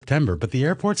September, but the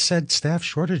airport said staff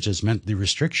shortages meant the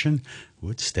restriction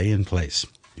would stay in place.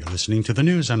 You're listening to the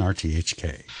news on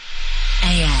RTHK.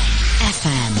 AM,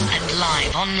 FM, and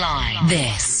live online.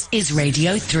 This is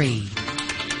Radio 3.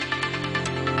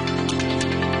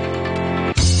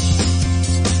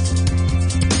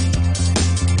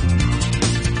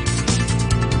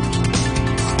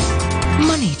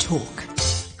 Money Talk.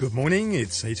 Good morning,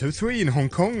 it's 8:03 in Hong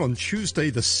Kong on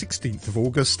Tuesday the 16th of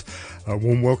August. A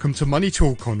warm welcome to Money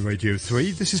Talk on Radio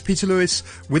 3. This is Peter Lewis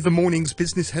with the morning's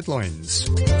business headlines.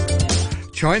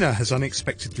 China has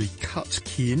unexpectedly cut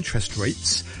key interest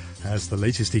rates as the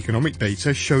latest economic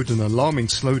data showed an alarming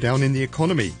slowdown in the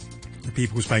economy. The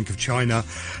People's Bank of China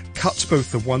cut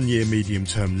both the one-year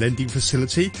medium-term lending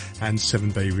facility and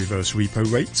 7-day reverse repo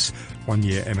rates.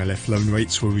 One-year MLF loan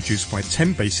rates were reduced by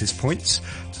 10 basis points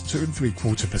to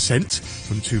 2.75%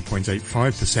 from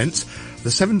 2.85%. The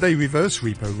 7-day reverse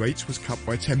repo rate was cut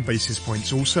by 10 basis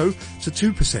points also to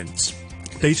 2%.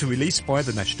 Data released by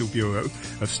the National Bureau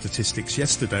of Statistics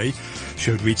yesterday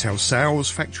showed retail sales,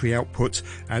 factory output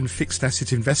and fixed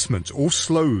asset investment all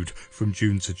slowed from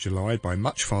June to July by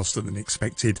much faster than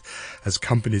expected as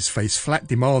companies face flat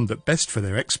demand at best for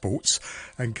their exports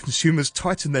and consumers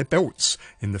tighten their belts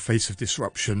in the face of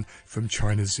disruption from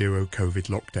China's zero-COVID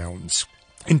lockdowns.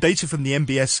 In data from the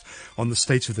MBS on the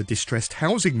state of the distressed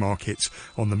housing market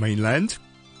on the mainland,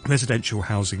 residential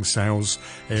housing sales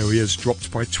areas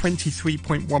dropped by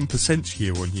 23.1%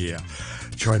 year-on-year.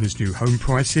 China's new home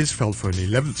prices fell for an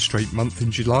 11th straight month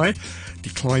in July,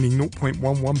 declining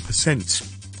 0.11%.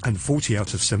 And 40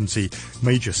 out of 70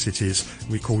 major cities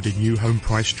recorded new home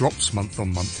price drops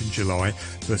month-on-month in July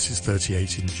versus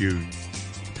 38 in June.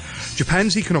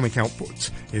 Japan's economic output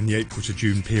in the April to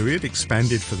June period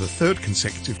expanded for the third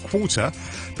consecutive quarter,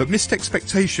 but missed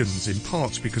expectations in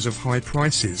part because of high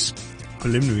prices.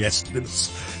 Preliminary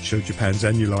estimates show Japan's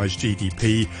annualized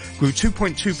GDP grew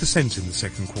 2.2% in the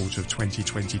second quarter of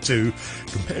 2022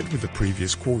 compared with the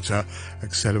previous quarter,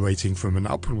 accelerating from an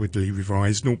upwardly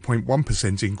revised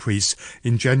 0.1% increase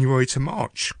in January to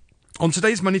March. On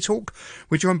today's Money Talk,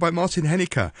 we're joined by Martin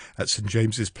Henniker at St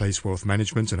James's Place Wealth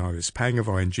Management and Iris Pang of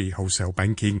ING Wholesale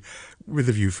Banking. With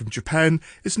a view from Japan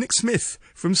is Nick Smith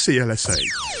from CLSA.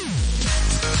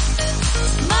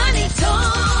 Money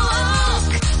Talk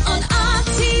on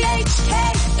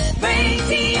RTHK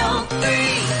Radio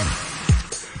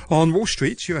 3. On Wall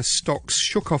Street, US stocks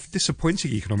shook off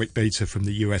disappointing economic data from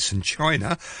the US and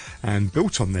China and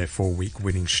built on their 4-week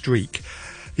winning streak.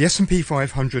 The S&P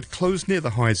 500 closed near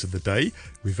the highs of the day,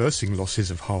 reversing losses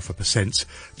of 0.5%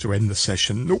 to end the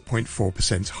session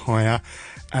 0.4% higher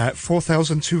at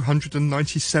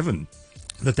 4,297.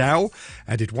 The Dow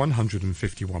added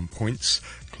 151 points,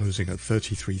 closing at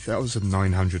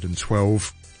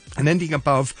 33,912. and ending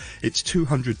above its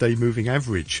 200-day moving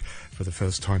average for the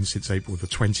first time since April the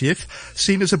 20th,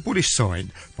 seen as a bullish sign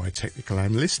by technical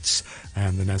analysts,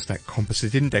 and the Nasdaq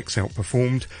Composite Index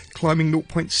outperformed, climbing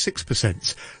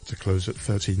 0.6% to close at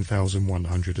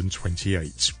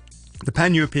 13,128. The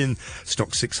Pan-European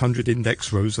Stock 600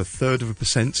 Index rose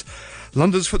 0.33%.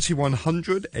 London's FTSE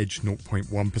 100 edged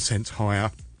 0.1%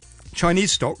 higher.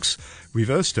 Chinese stocks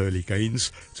reversed early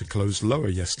gains to close lower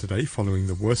yesterday following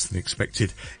the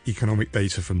worse-than-expected economic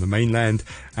data from the mainland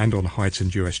and on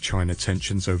heightened US-China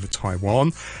tensions over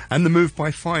Taiwan, and the move by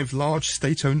 5 large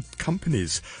state-owned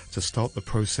companies to start the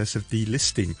process of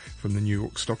delisting from the New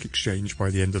York Stock Exchange by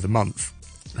the end of the month.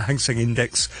 The Hang Seng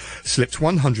Index slipped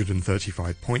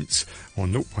 135 points, or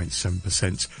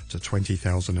 0.7% to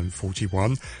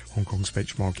 20,041. Hong Kong's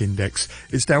benchmark index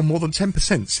is down more than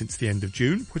 10% since the end of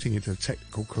June, putting it in a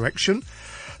technical correction.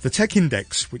 The tech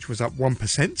index, which was up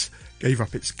 1%, gave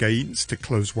up its gains to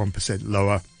close 1%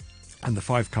 lower. And the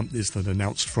 5 companies that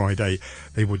announced Friday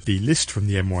they would delist from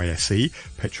the NYSE,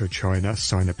 PetroChina,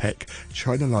 Sinopec,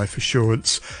 China Life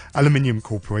Assurance, Aluminium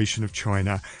Corporation of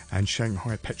China and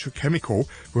Shanghai Petrochemical,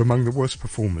 were among the worst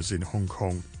performers in Hong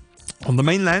Kong. On the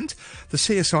mainland, the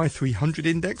CSI 300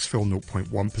 index fell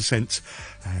 0.1%,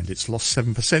 and it's lost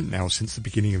 7% now since the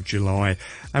beginning of July,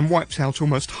 and wiped out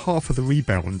almost half of the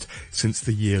rebound since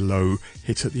the year low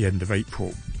hit at the end of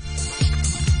April.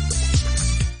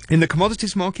 In the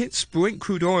commodities markets, Brent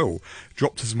crude oil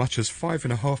dropped as much as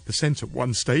 5.5% at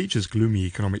one stage as gloomy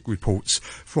economic reports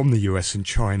from the US and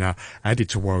China added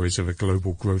to worries of a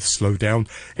global growth slowdown.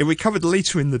 It recovered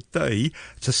later in the day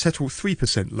to settle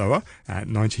 3% lower at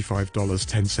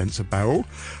 $95.10 a barrel.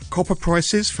 Copper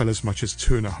prices fell as much as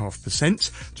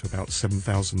 2.5% to about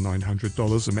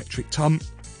 $7,900 a metric ton.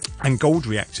 And gold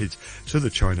reacted to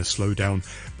the China slowdown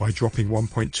by dropping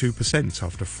 1.2%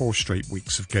 after 4 straight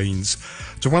weeks of gains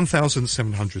to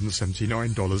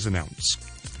 $1,779 an ounce.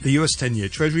 The US 10-year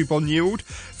Treasury bond yield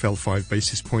fell 5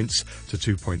 basis points to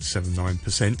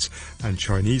 2.79%, and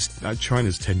China's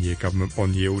 10-year government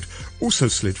bond yield also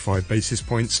slid 5 basis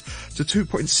points to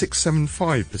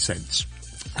 2.675%.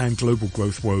 And global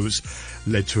growth woes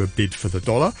led to a bid for the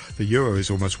dollar. The euro is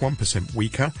almost 1%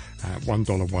 weaker at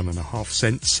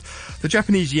 $1.01. The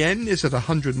Japanese yen is at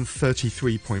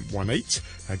 133.18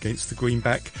 against the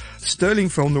greenback. Sterling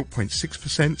fell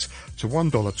 0.6% to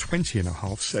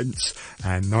 $1.20.5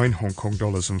 and 9 Hong Kong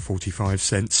dollars and 45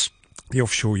 cents. The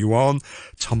offshore yuan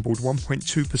tumbled 1.2%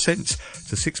 to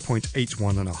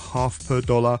 6.81.5 per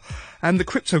dollar, and the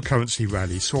cryptocurrency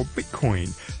rally saw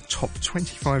Bitcoin top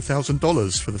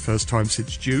 $25,000 for the first time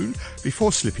since June,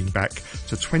 before slipping back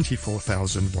to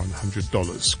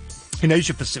 $24,100. In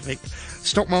Asia Pacific,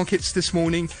 stock markets this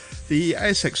morning, the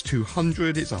ASX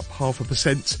 200 is up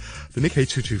 0.5%. The Nikkei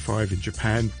 225 in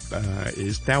Japan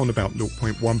is down about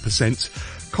 0.1%.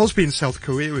 Kospi in South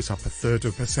Korea is up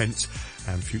 0.33%,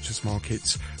 and futures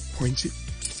markets pointed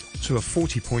to a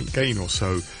 40-point gain or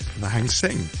so for the Hang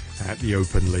Seng at the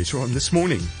open later on this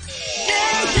morning.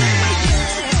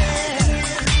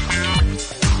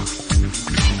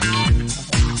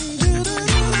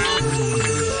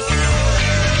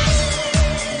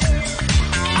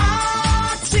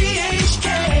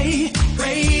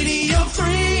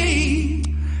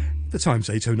 The time's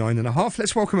 8:09.5.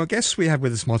 Let's welcome our guests. We have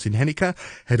with us Martin Henniker,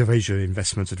 Head of Asia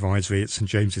Investment Advisory at St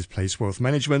James's Place Wealth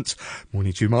Management.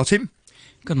 Morning to you, Martin.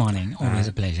 Good morning. Always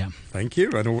a pleasure. Thank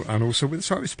you. And also with us,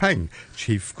 Iris Pang,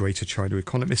 Chief Greater China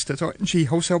Economist at ING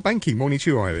Wholesale Banking. Morning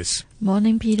to you, Iris.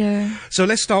 Morning, Peter. So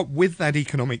let's start with that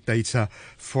economic data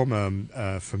from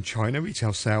China.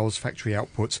 Retail sales, factory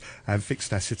output and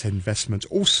fixed asset investment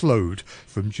all slowed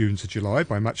from June to July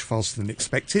by much faster than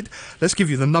expected. Let's give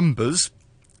you the numbers.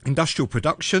 Industrial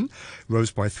production rose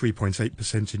by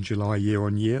 3.8% in July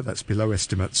year-on-year. That's below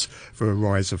estimates for a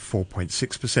rise of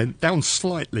 4.6%, down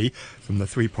slightly from the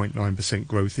 3.9%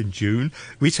 growth in June.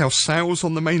 Retail sales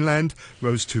on the mainland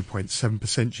rose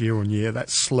 2.7% year-on-year.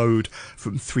 That slowed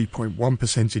from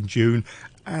 3.1% in June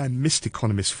and missed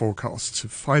economists' forecasts of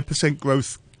 5%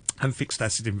 growth. And fixed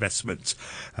asset investment,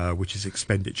 which is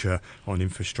expenditure on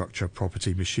infrastructure,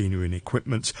 property, machinery and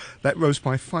equipment, that rose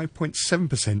by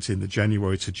 5.7% in the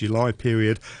January to July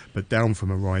period, but down from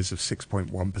a rise of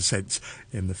 6.1%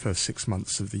 in the first 6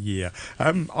 months of the year.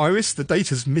 Iris, the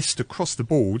data's missed across the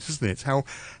board, isn't it? How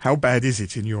bad is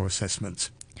it in your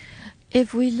assessment?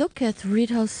 If we look at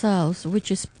retail sales, which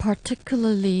is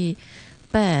particularly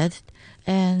bad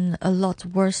and a lot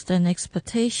worse than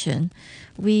expectation,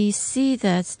 we see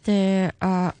that there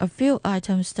are a few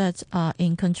items that are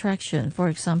in contraction. For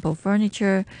example,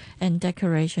 furniture and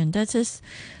decoration. That is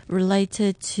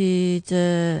related to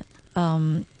the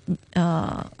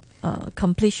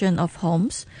completion of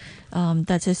homes.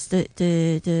 That is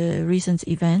the recent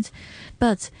event.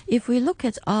 But if we look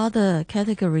at other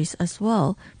categories as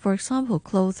well, for example,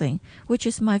 clothing, which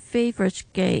is my favorite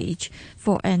gauge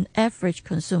for an average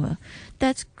consumer,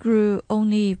 that grew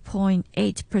only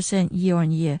 0.8%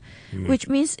 year-on-year, which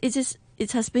means it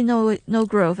has been no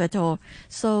growth at all.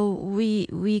 So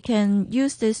we can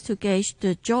use this to gauge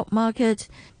the job market,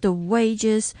 the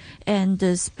wages, and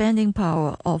the spending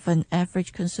power of an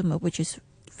average consumer, which is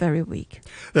very weak.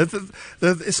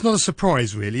 It's not a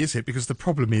surprise, really, is it? Because the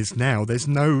problem is now there's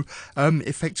no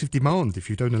effective demand.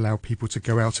 If you don't allow people to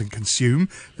go out and consume,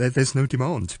 there's no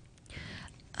demand.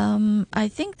 I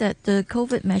think that the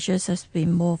COVID measures has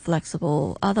been more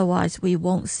flexible. Otherwise, we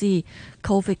won't see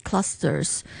COVID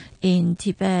clusters in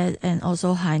Tibet and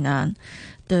also Hainan,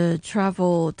 the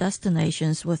travel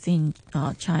destinations within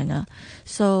China.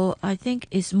 So I think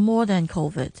it's more than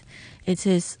COVID. It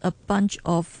is a bunch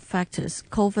of factors.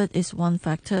 COVID is one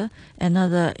factor.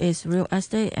 Another is real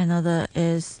estate. Another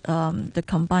is the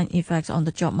combined effects on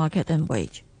the job market and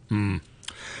wage.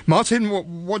 Martin,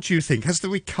 what do you think? Has the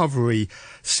recovery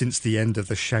since the end of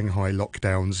the Shanghai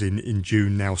lockdowns in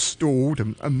June now stalled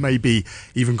and maybe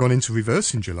even gone into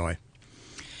reverse in July?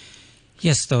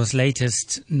 Yes, those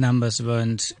latest numbers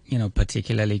weren't,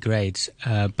 particularly great.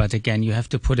 But again, you have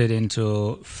to put it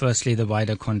into, firstly, the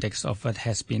wider context of what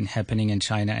has been happening in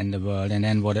China and the world, and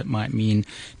then what it might mean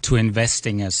to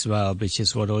investing as well, which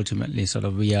is what ultimately sort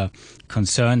of we are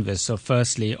concerned with. So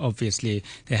firstly, obviously,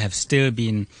 there have still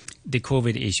been the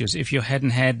COVID issues. If you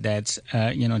hadn't had that,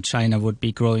 China would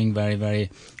be growing very,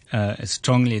 very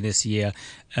strongly this year.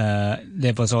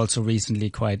 There was also recently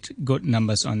quite good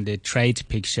numbers on the trade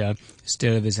picture,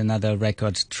 still with another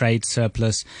record trade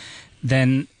surplus.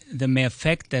 Then the mere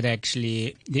fact that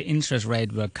actually the interest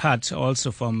rate were cut,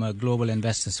 also from a global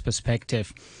investor's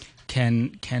perspective,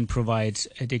 can provide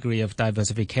a degree of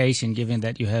diversification, given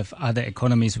that you have other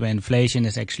economies where inflation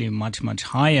is actually much, much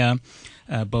higher,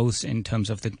 both in terms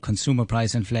of the consumer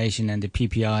price inflation and the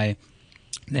PPI.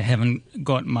 They haven't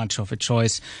got much of a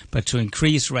choice but to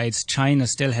increase rates. China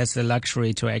still has the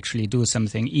luxury to actually do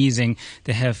something easing.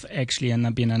 They have actually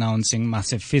been announcing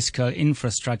massive fiscal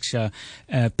infrastructure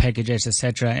packages,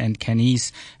 etc., and can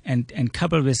ease. And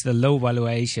coupled with the low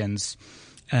valuations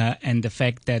and the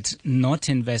fact that not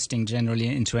investing generally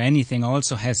into anything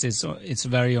also has its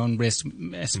very own risk,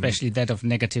 especially that of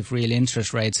negative real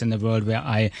interest rates in a world where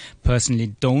I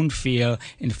personally don't feel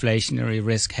inflationary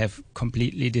risk have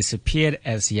completely disappeared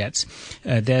as yet.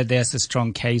 There's a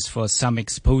strong case for some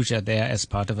exposure there as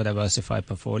part of a diversified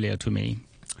portfolio to me.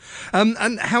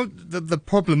 And how the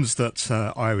problems that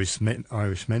Iris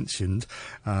mentioned,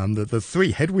 the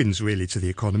three headwinds really to the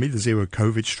economy: the zero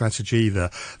COVID strategy,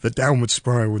 the downward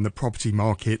spiral in the property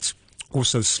market,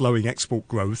 also slowing export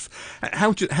growth.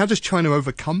 How does China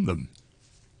overcome them?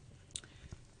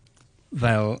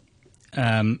 Well,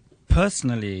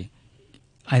 personally,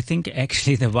 I think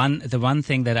actually the one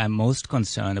thing that I'm most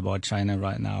concerned about China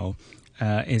right now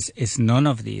is none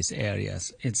of these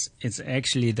areas. It's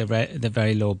actually the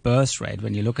very low birth rate.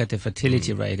 When you look at the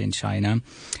fertility rate in China,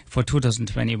 for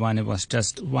 2021 it was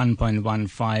just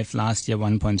 1.15. Last year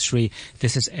 1.3.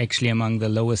 This is actually among the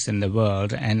lowest in the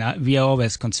world. And we are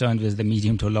always concerned with the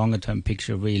medium to longer term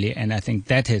picture, really. And I think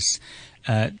that is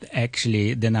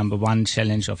actually the number one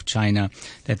challenge of China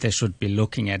that they should be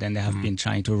looking at, and they have been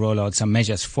trying to roll out some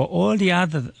measures. For all the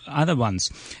other ones,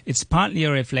 it's partly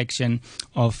a reflection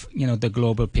of the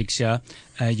global picture.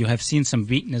 You have seen some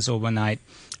weakness overnight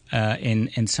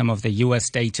in some of the US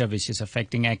data, which is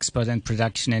affecting export and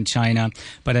production in China.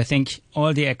 But I think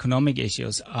all the economic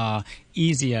issues are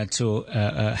easier to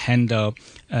handle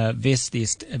with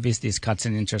these cuts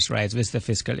in interest rates, with the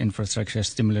fiscal infrastructure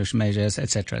stimulus measures,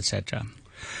 etc., etc.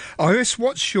 Iris,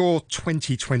 what's your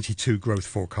 2022 growth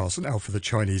forecast now for the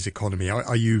Chinese economy?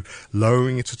 Are you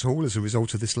lowering it at all as a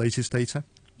result of this latest data?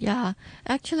 Yeah,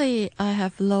 actually, I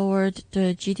have lowered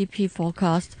the GDP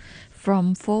forecast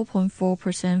from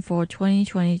 4.4% for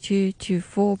 2022 to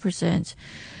 4%.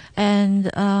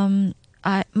 And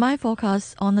my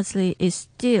forecast, honestly, is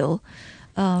still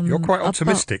you're quite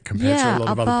optimistic compared to a lot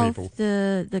of other people.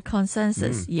 The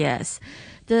consensus, yes.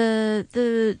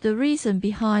 The reason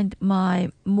behind my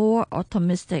more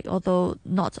optimistic, although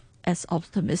not as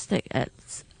optimistic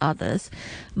as others,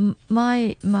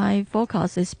 my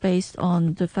forecast is based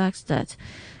on the fact that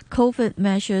COVID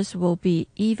measures will be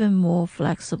even more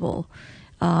flexible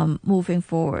moving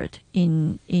forward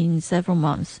in several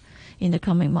months, in the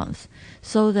coming months,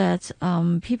 so that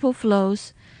people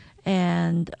flows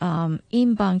and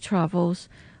inbound travels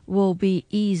will be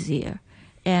easier,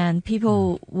 and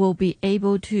people will be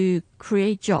able to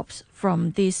create jobs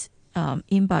from these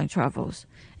inbound travels,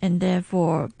 and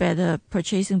therefore better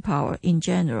purchasing power in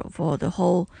general for the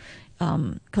whole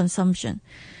consumption.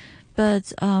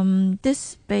 But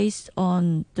this based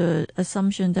on the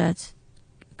assumption that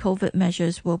COVID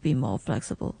measures will be more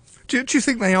flexible. Do you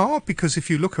think they are? Because if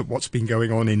you look at what's been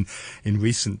going on in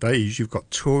recent days, you've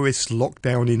got tourists locked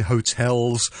down in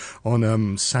hotels on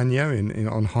Sanya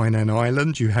on Hainan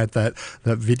Island. You had that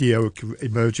video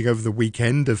emerging over the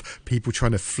weekend of people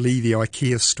trying to flee the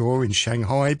IKEA store in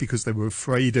Shanghai because they were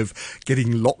afraid of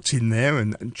getting locked in there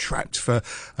and trapped for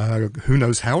who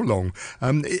knows how long.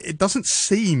 It doesn't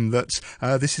seem that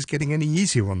this is getting any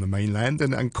easier on the mainland,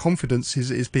 and confidence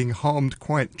is being harmed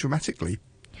quite dramatically.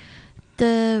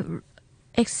 The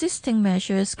existing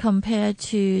measures compared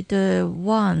to the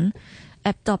one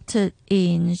adopted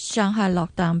in Shanghai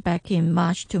lockdown back in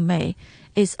March to May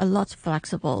is a lot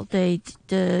flexible.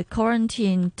 The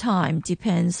quarantine time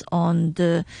depends on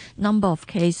the number of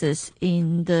cases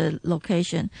in the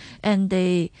location, and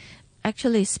they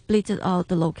actually split out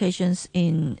the locations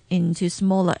into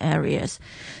smaller areas.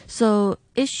 So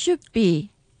it should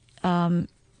be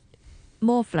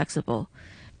more flexible.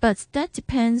 But that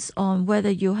depends on whether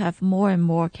you have more and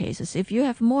more cases. If you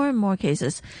have more and more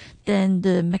cases, then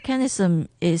the mechanism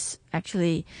is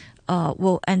actually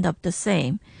will end up the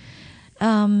same.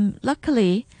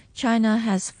 Luckily, China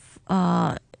has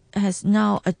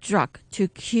now a drug to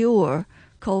cure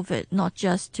COVID, not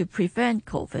just to prevent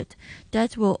COVID.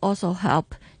 That will also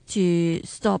help to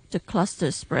stop the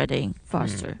cluster spreading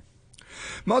faster.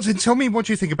 Martin, tell me, what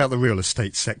do you think about the real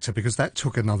estate sector? Because that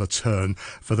took another turn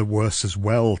for the worse as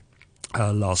well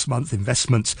Last month,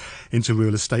 investment into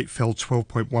real estate fell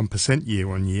 12.1% year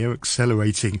on year,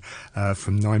 accelerating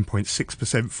from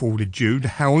 9.6% fall in June.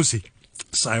 Housing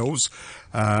sales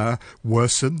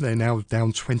worsened. They're now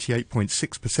down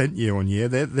 28.6% year on year.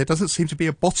 There doesn't seem to be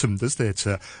a bottom, does there,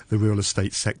 to the real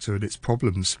estate sector and its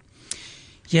problems?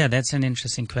 Yeah, that's an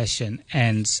interesting question.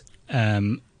 And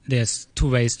there's two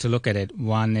ways to look at it.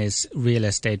 One is real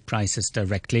estate prices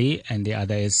directly, and the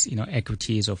other is,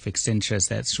 equities or fixed interest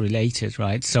that's related,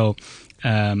 right? So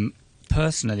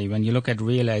personally, when you look at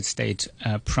real estate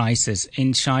prices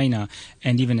in China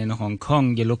and even in Hong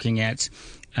Kong, you're looking at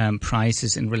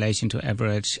prices in relation to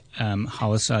average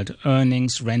household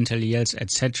earnings, rental yields,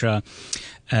 etc.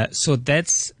 So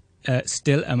that's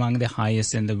still among the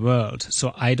highest in the world.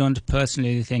 So I don't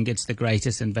personally think it's the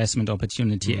greatest investment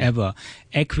opportunity ever.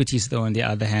 Equities, though, on the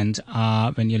other hand,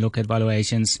 are, when you look at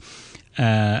valuations,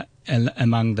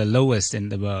 among the lowest in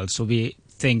the world. So we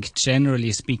think,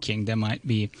 generally speaking, there might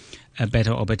be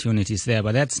better opportunities there.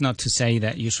 But that's not to say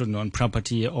that you shouldn't own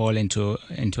property all into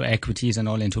equities and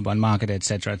all into one market,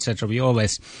 etc., etc. We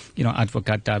always,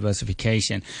 advocate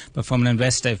diversification. But from an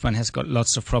investor, if one has got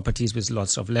lots of properties with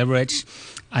lots of leverage,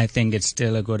 I think it's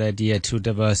still a good idea to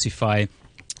diversify,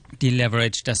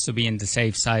 deleverage, just to be in the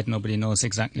safe side. Nobody knows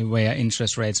exactly where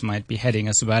interest rates might be heading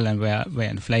as well, and where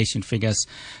inflation figures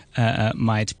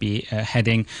might be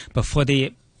heading. But for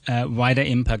the wider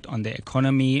impact on the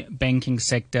economy, banking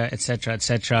sector,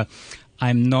 etc.,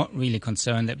 I'm not really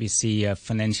concerned that we see a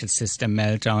financial system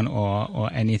meltdown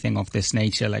or anything of this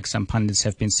nature, like some pundits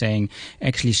have been saying.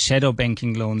 Actually, shadow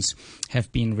banking loans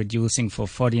have been reducing for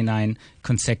 49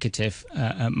 consecutive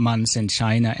months in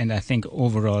China, and I think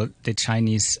overall the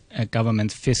Chinese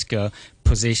government fiscal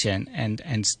position and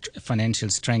financial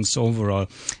strength overall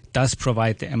does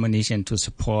provide the ammunition to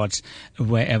support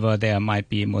wherever there might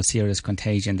be more serious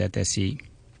contagion that they see.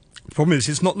 The problem is,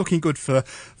 it's not looking good for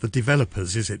the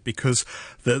developers, is it? Because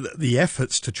the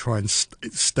efforts to try and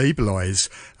stabilise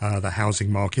the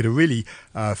housing market are really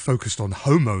focused on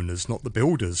homeowners, not the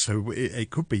builders. So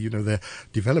it could be, the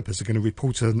developers are going to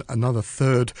report another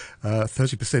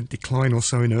 30% decline or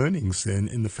so in earnings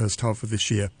in the first half of this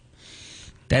year.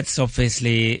 That's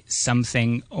obviously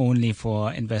something only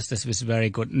for investors with very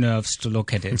good nerves to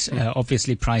look at it.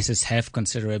 Obviously, prices have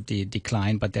considerably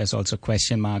declined, but there's also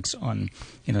question marks on,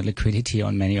 liquidity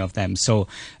on many of them. So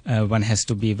one has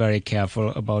to be very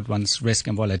careful about one's risk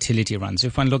and volatility runs.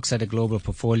 If one looks at a global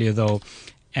portfolio, though,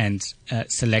 and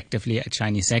selectively at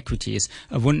Chinese equities,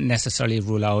 I wouldn't necessarily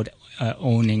rule out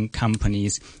owning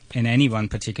companies in any one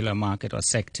particular market or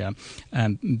sector,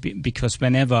 because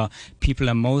whenever people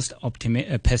are most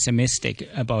pessimistic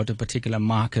about a particular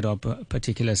market or a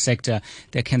particular sector,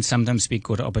 there can sometimes be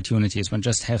good opportunities. One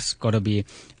just has got to be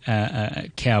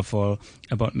careful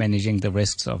about managing the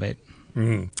risks of it.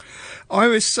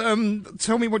 Iris,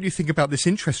 tell me what you think about this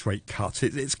interest rate cut.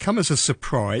 It's come as a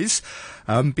surprise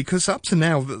because up to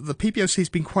now the PBOC has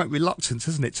been quite reluctant,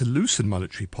 hasn't it, to loosen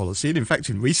monetary policy. And in fact,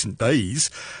 in recent days,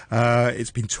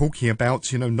 it's been talking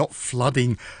about, not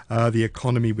flooding the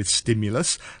economy with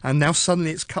stimulus. And now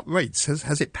suddenly it's cut rates.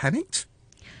 Has it panicked?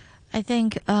 I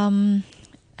think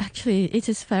actually it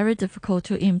is very difficult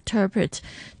to interpret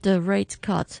the rate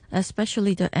cut,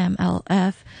 especially the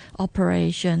MLF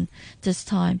operation this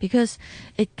time, because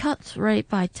it cut rate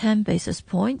by 10 basis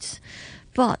points,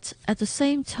 but at the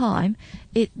same time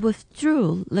it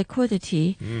withdrew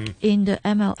liquidity in the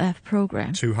MLF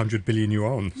program. 200 billion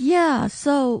yuan. Yeah,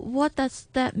 so what does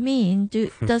that mean?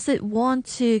 Does it want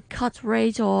to cut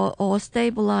rate or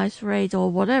stabilize rate or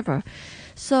whatever?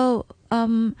 So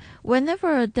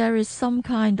whenever there is some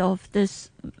kind of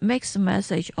this mixed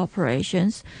message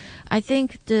operations, I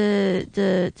think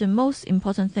the most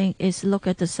important thing is look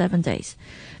at the 7 days,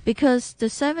 because the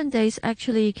 7 days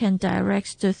actually can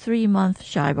direct the 3-month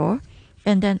Shibor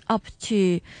and then up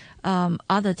to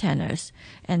other tenors,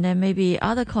 and then maybe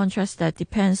other contracts that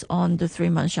depends on the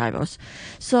 3-month Shibors.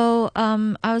 So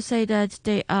I would say that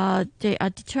they are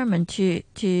determined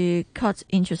to cut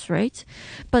interest rates,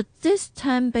 but this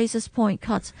 10 basis point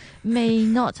cut may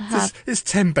not have. Is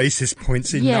 10 basis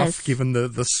points enough, given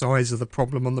the size of the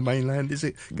problem on the mainland? Is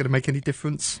it going to make any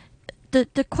difference?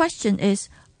 The question is,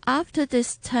 after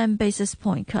this 10 basis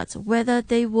point cut, whether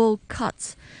they will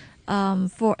cut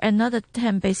for another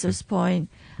 10 basis point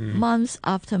months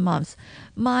after months.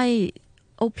 My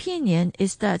opinion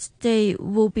is that they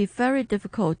will be very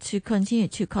difficult to continue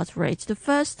to cut rates. The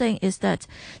first thing is that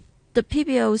the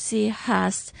PBOC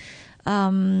has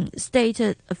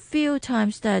stated a few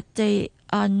times that they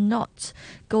are not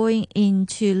going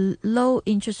into low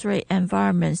interest rate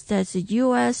environments. That's the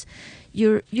US,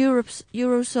 Europe's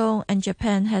Eurozone and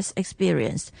Japan has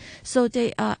experienced. So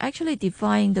they are actually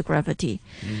defying the gravity.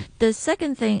 The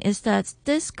second thing is that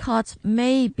this cut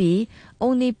may be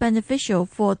only beneficial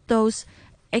for those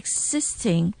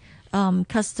existing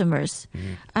customers.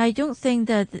 I don't think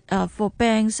that for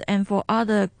banks and for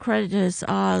other creditors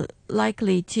are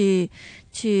likely to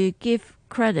give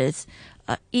credits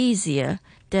easier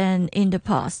than in the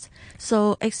past.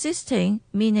 So existing,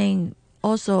 meaning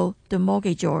also the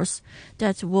mortgagors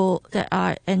that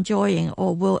are enjoying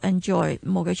or will enjoy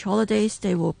mortgage holidays,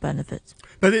 they will benefit.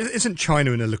 But isn't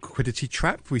China in a liquidity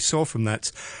trap? We saw from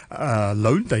that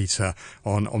loan data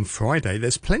on Friday,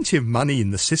 there's plenty of money in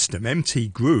the system. MT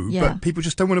grew, but people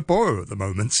just don't want to borrow at the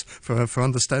moment for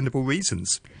understandable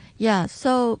reasons. Yeah,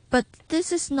 but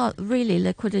this is not really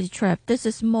liquidity trap. This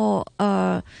is more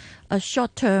a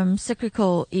short-term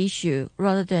cyclical issue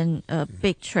rather than a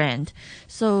big trend.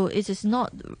 So it is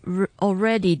not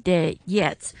already there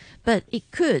yet, but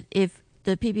it could if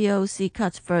the PBOC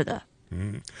cuts further.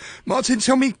 Martin,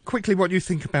 tell me quickly what you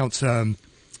think about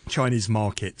Chinese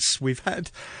markets. We've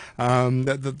had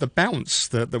the bounce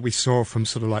that we saw from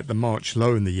sort of like the March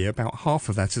low in the year. About half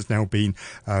of that has now been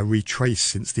retraced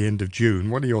since the end of June.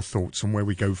 What are your thoughts on where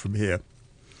we go from here?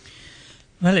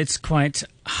 Well, it's quite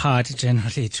hard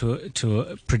generally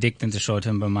to predict in the short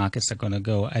term where markets are going to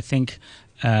go. I think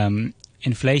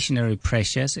inflationary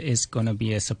pressures is going to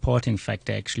be a supporting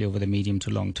factor actually over the medium to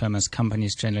long term, as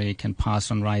companies generally can pass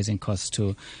on rising costs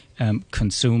to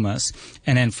consumers.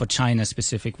 And then for China,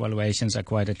 specific valuations are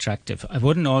quite attractive. I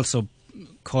wouldn't also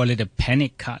call it a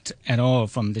panic cut at all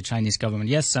from the Chinese government.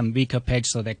 Yes, some weaker page,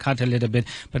 so they cut a little bit,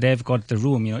 but they've got the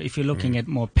room. If you're looking at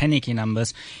more panicky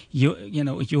numbers,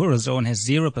 Eurozone has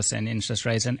 0% interest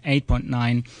rates and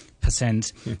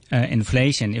 8.9%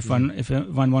 inflation. If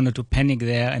one wanted to panic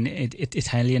there, and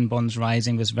Italian bonds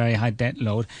rising with very high debt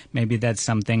load, maybe that's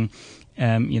something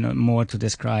more to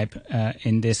describe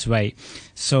in this way.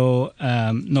 So,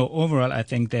 no, overall, I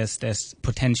think there's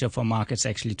potential for markets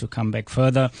actually to come back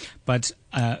further. But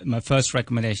my first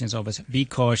recommendation is always be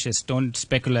cautious. Don't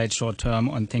speculate short term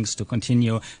on things to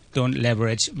continue. Don't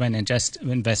leverage when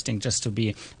investing, just to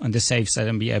be on the safe side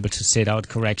and be able to sit out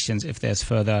corrections if there's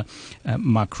further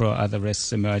macro other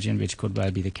risks emerging, which could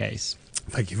well be the case.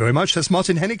 Thank you very much. That's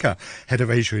Martin Henniker, Head of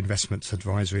Asia Investments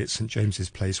Advisory at St James's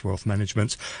Place Wealth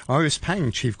Management. Iris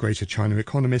Pang, Chief Greater China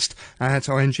Economist at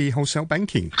ING Wholesale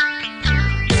Banking.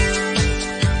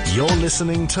 You're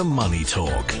listening to Money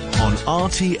Talk on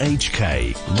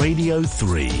RTHK Radio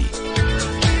 3.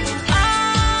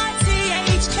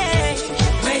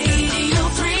 RTHK Radio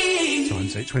 3.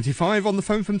 Time's 8:25. On the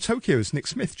phone from Tokyo is Nick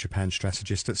Smith, Japan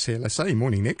strategist at CLSA.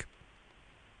 Morning, Nick.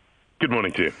 Good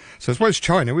morning to you. So as well as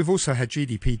China, we've also had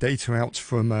GDP data out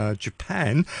from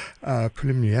Japan.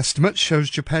 Preliminary estimate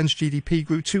shows Japan's GDP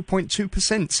grew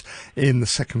 2.2% in the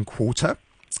second quarter.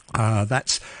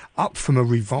 That's up from a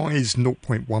revised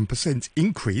 0.1%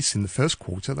 increase in the first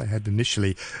quarter. They had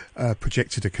initially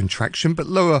projected a contraction, but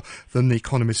lower than the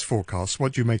economists' forecast.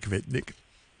 What do you make of it, Nick?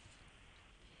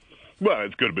 Well,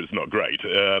 it's good, but it's not great.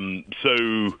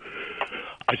 So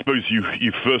I suppose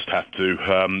you first have to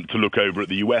look over at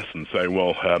the US and say,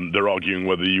 well, they're arguing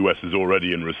whether the US is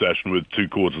already in recession with 2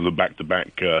 quarters of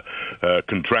back-to-back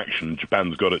contraction.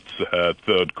 Japan's got its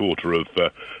third quarter of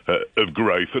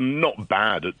growth, and not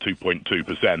bad at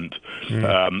 2.2%.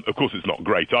 Of course, it's not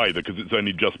great either, because it's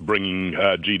only just bringing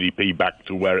GDP back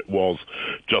to where it was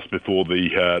just before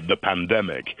the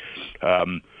pandemic.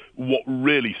 What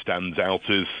really stands out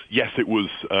is, yes, it was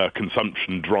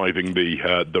consumption driving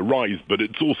the rise, but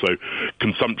it's also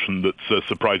consumption that's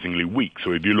surprisingly weak.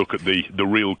 So if you look at the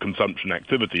real consumption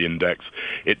activity index,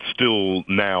 it's still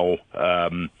now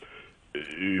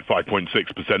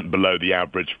 5.6% below the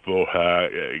average for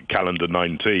calendar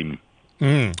 19.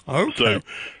 Okay. So,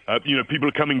 people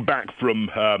are coming back from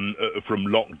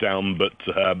lockdown, but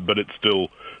it's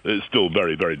still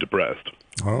very, very depressed.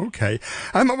 Okay.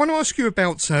 I want to ask you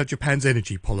about Japan's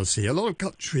energy policy. A lot of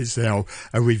countries now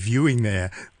are reviewing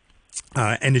their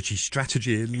energy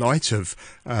strategy in light of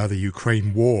the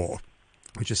Ukraine war.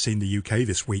 We've just seen the UK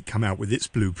this week come out with its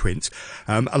blueprint.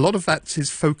 A lot of that is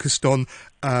focused on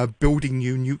building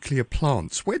new nuclear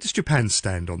plants. Where does Japan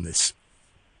stand on this?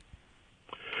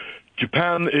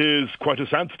 Japan is quite a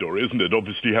sad story, isn't it?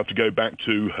 Obviously, you have to go back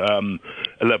to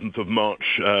 11th of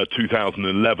March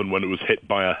 2011, when it was hit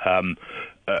by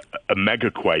a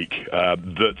megaquake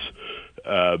that,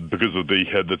 because of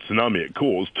the tsunami it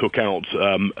caused, took out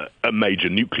a major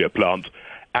nuclear plant.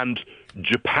 And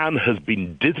Japan has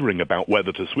been dithering about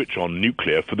whether to switch on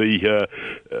nuclear for the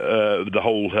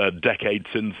whole decade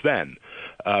since then.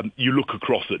 You look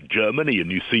across at Germany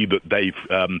and you see that they've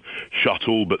shut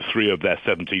all but 3 of their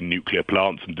 17 nuclear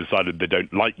plants and decided they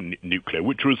don't like nuclear,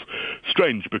 which was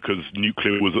strange because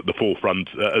nuclear was at the forefront.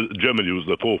 Germany was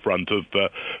at the forefront of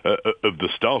the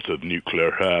start of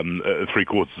nuclear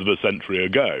 3/4 of a century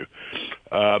ago.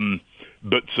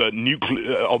 But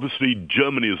nuclear, obviously,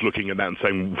 Germany is looking at that and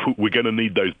saying we're going to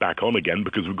need those back on again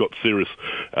because we've got serious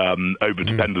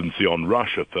over-dependency on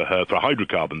Russia for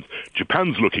hydrocarbons.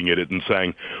 Japan's looking at it and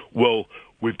saying, well,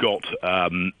 we've got...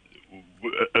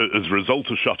 as a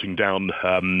result of shutting down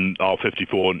our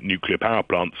 54 nuclear power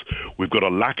plants, we've got a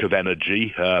lack of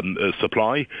energy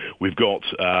supply. We've got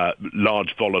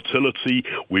large volatility.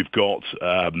 We've got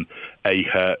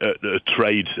a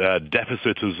trade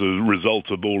deficit as a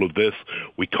result of all of this.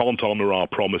 We can't honour our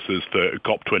promises for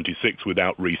COP26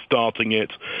 without restarting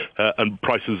it, and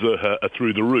prices are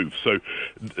through the roof. So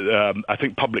I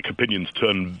think public opinion's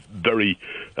turned very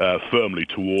firmly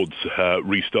towards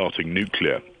restarting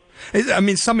nuclear. I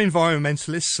mean, some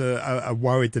environmentalists are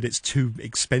worried that it's too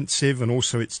expensive and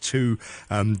also it's too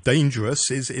dangerous.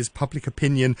 Is public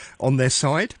opinion on their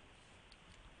side?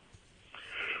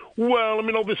 Well, I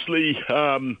mean, obviously,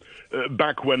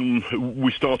 back when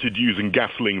we started using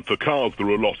gasoline for cars, there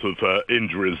were a lot of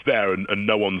injuries there, and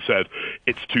no one said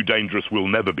it's too dangerous. We'll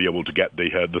never be able to get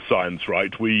the science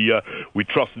right. We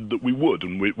trusted that we would,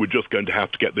 and we're just going to have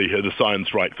to get the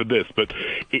science right for this. But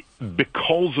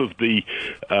because of the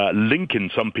link in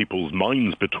some people's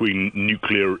minds between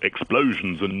nuclear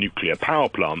explosions and nuclear power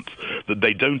plants that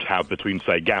they don't have between,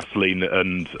 say, gasoline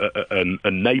and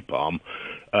napalm.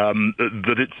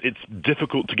 That it's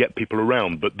difficult to get people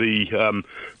around, but the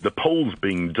polls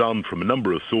being done from a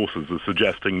number of sources are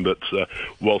suggesting that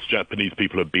whilst Japanese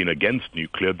people have been against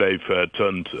nuclear, they've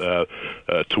turned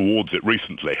towards it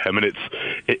recently. I mean,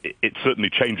 it certainly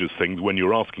changes things when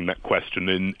you're asking that question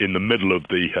in the middle of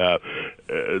the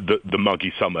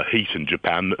muggy summer heat in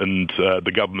Japan, and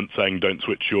the government saying don't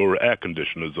switch your air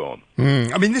conditioners on.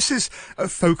 I mean, this is a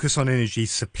focus on energy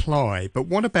supply, but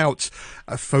what about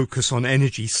a focus on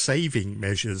energy saving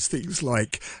measures, things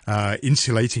like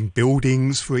insulating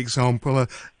buildings, for example?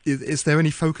 Is there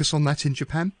any focus on that in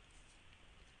Japan?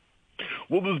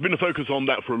 Well, there's been a focus on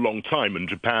that for a long time, and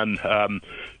Japan,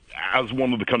 as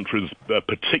one of the countries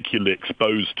particularly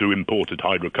exposed to imported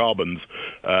hydrocarbons,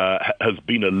 has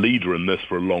been a leader in this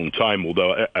for a long time,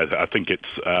 although I think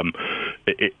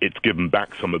it's given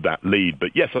back some of that lead.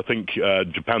 But yes, I think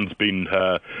Japan's been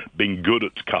good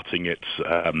at cutting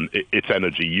its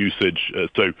energy usage.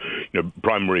 So,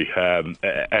 primary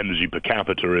energy per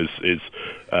capita is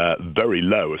very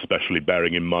low, especially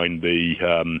bearing in mind the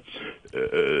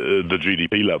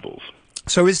GDP levels.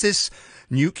 So is this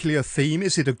nuclear theme,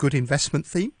 is it a good investment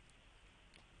theme?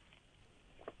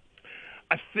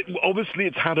 I think, obviously,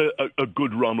 it's had a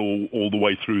good run all the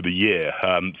way through the year.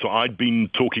 So I'd been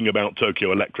talking about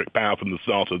Tokyo Electric Power from the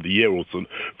start of the year, or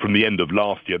from the end of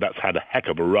last year. That's had a heck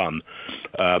of a run.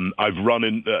 I've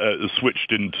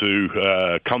switched into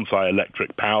Kansai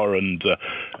Electric Power, and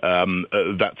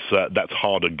that's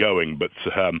harder going. But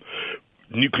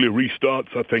nuclear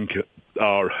restarts, I think,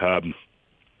 are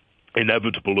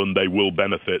inevitable, and they will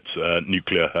benefit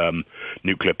nuclear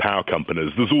power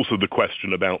companies. There's also the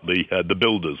question about the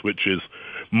builders, which is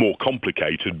more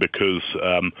complicated because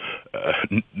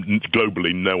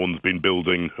globally no one's been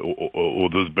building, or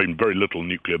there's been very little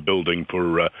nuclear building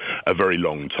for a very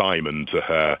long time, and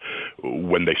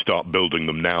when they start building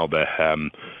them now, they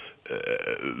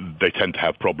tend to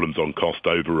have problems on cost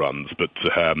overruns. But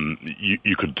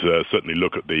you could certainly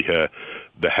look at the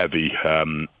heavies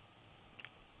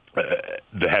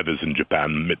in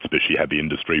Japan, Mitsubishi Heavy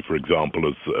Industry, for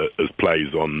example, as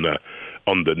plays on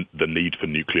the need for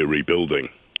nuclear rebuilding.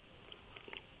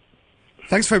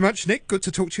 Thanks very much, Nick. Good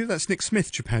to talk to you. That's Nick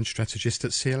Smith, Japan strategist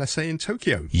at CLSA in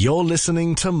Tokyo. You're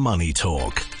listening to Money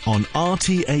Talk on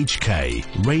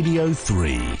RTHK Radio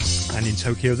 3. And in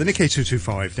Tokyo, the Nikkei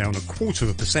 225 down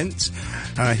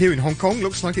 0.25%. Here in Hong Kong,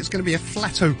 looks like it's going to be a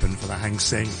flat open for the Hang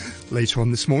Seng later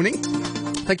on this morning.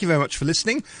 Thank you very much for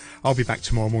listening. I'll be back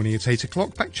tomorrow morning at 8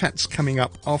 o'clock. Back chats coming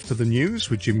up after the news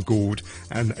with Jim Gould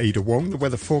and Ada Wong. The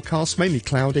weather forecast, mainly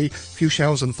cloudy, few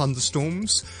showers and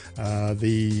thunderstorms.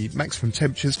 The maximum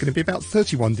temperature is going to be about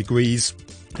 31 degrees.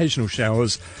 Occasional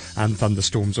showers and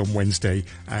thunderstorms on Wednesday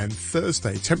and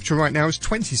Thursday. Temperature right now is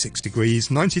 26 degrees,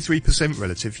 93%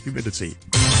 relative humidity.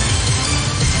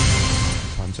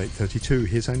 Time time's 8:32.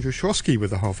 Here's Andrew Shrosky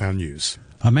with the half-hour news.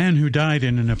 A man who died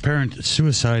in an apparent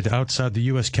suicide outside the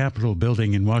U.S. Capitol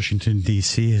building in Washington,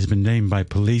 D.C. has been named by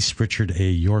police. Richard A.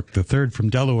 York III from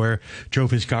Delaware drove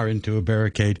his car into a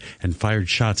barricade and fired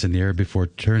shots in the air before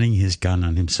turning his gun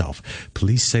on himself.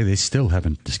 Police say they still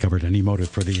haven't discovered any motive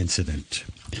for the incident.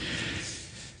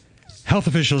 Health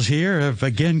officials here have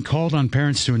again called on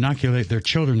parents to inoculate their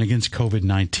children against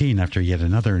COVID-19 after yet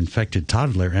another infected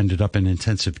toddler ended up in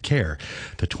intensive care.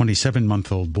 The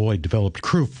 27-month-old boy developed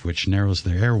croup, which narrows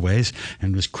the airways,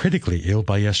 and was critically ill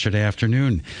by yesterday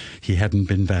afternoon. He hadn't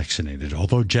been vaccinated,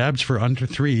 although jabs for under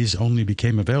 3s only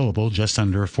became available just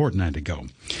under a fortnight ago.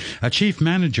 A chief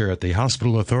manager at the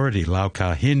hospital authority, Lau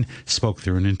Ka-hin, spoke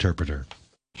through an interpreter.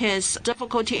 His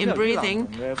difficulty in breathing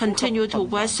continued to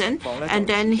worsen, and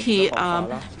then he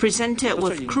presented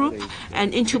with croup,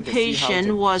 and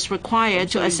intubation was required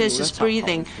to assist his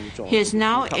breathing. He is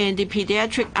now in the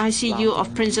pediatric ICU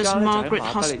of Princess Margaret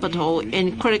Hospital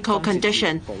in critical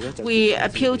condition. We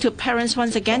appeal to parents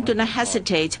once again, do not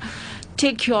hesitate.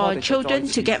 Take your children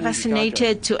to get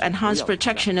vaccinated to enhance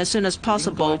protection as soon as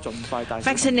possible.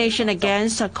 Vaccination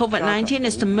against COVID-19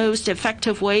 is the most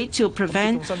effective way to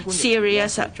prevent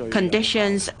serious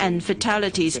conditions and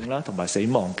fatalities.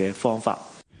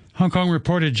 Hong Kong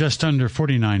reported just under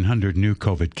 4,900 new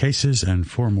COVID cases and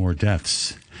 4 more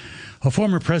deaths. A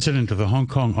former president of the Hong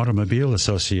Kong Automobile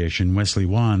Association, Wesley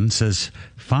Wan, says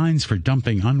fines for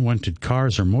dumping unwanted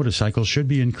cars or motorcycles should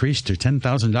be increased to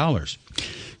 $10,000.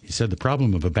 He said the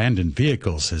problem of abandoned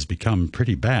vehicles has become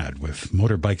pretty bad, with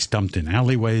motorbikes dumped in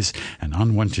alleyways and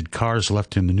unwanted cars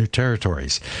left in the new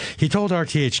territories. He told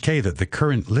RTHK that the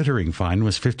current littering fine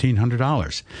was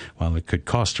 $1,500, while it could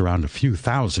cost around a few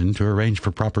thousand to arrange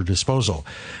for proper disposal.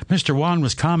 Mr. Wan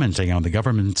was commenting on the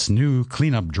government's new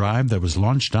cleanup drive that was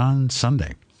launched on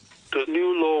Sunday. The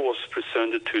new law was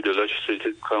presented to the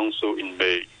Legislative Council in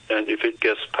May, and if it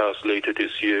gets passed later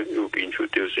this year, it will be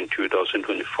introduced in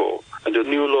 2024. And the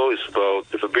new law is about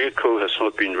if a vehicle has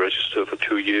not been registered for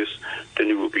 2 years, then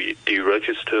it will be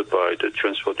deregistered by the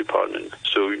Transport Department.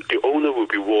 So the owner will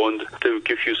be warned. They will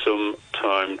give you some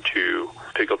time to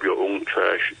pick up your own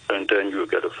trash, and then you will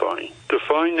get a fine. The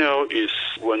fine now is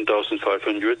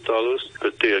 $1,500,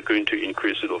 but they are going to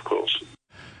increase it, of course.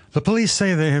 The police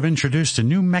say they have introduced a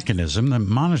new mechanism that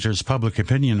monitors public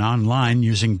opinion online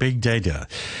using big data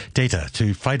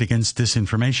to fight against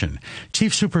disinformation.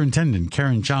 Chief Superintendent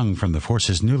Karen Chung from the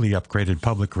force's newly upgraded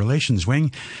Public Relations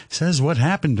Wing says what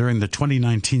happened during the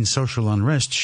 2019 social unrest